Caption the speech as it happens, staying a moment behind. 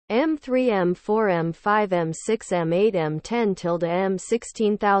M3 M4 M5 M6 M8 M10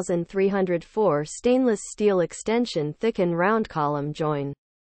 M16304 stainless steel extension Thicken round column join.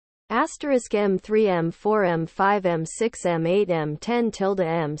 M3 M4 M5 M6 M8 M10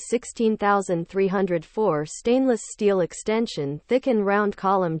 M16304 stainless steel extension Thicken round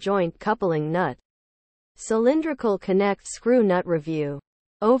column joint coupling nut. Cylindrical connect screw nut review.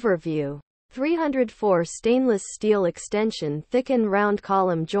 Overview. 304 stainless steel extension Thicken round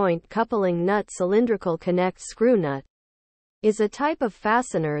column joint coupling nut. Cylindrical connect screw nut is a type of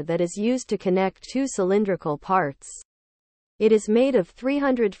fastener that is used to connect two cylindrical parts. It is made of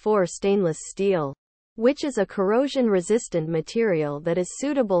 304 stainless steel, which is a corrosion-resistant material that is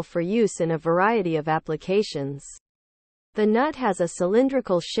suitable for use in a variety of applications. The nut has a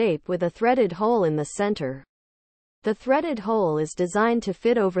cylindrical shape with a threaded hole in the center. The threaded hole is designed to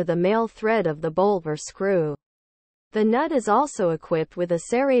fit over the male thread of the bolt or screw. The nut is also equipped with a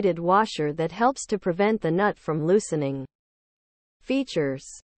serrated washer that helps to prevent the nut from loosening. Features.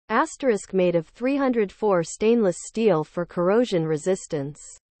 Made of 304 stainless steel for corrosion resistance.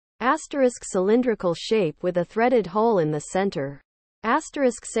 Cylindrical shape with a threaded hole in the center.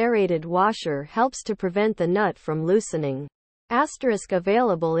 Serrated washer helps to prevent the nut from loosening.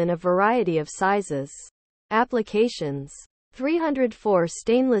 Available in a variety of sizes. Applications. 304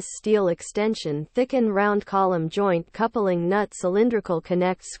 stainless steel extension Thicken round column joint coupling nut. Cylindrical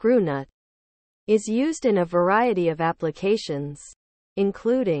connect screw nut is used in a variety of applications,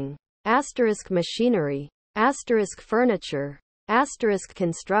 including machinery, furniture,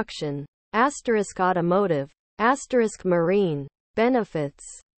 construction, automotive, marine.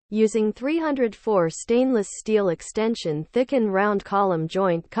 Benefits. Using 304 stainless steel extension Thicken round column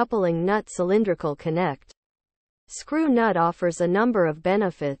joint coupling nut. Cylindrical connect screw nut offers a number of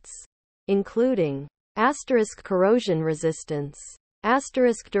benefits, including corrosion resistance,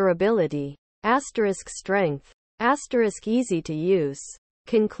 durability, strength, easy to use.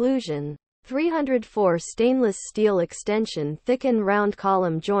 Conclusion. 304 stainless steel extension Thicken round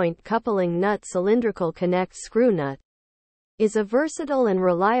column joint coupling nut. Cylindrical connect screw nut is a versatile and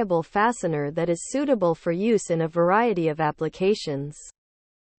reliable fastener that is suitable for use in a variety of applications.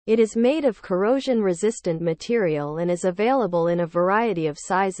 It is made of corrosion-resistant material and is available in a variety of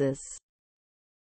sizes.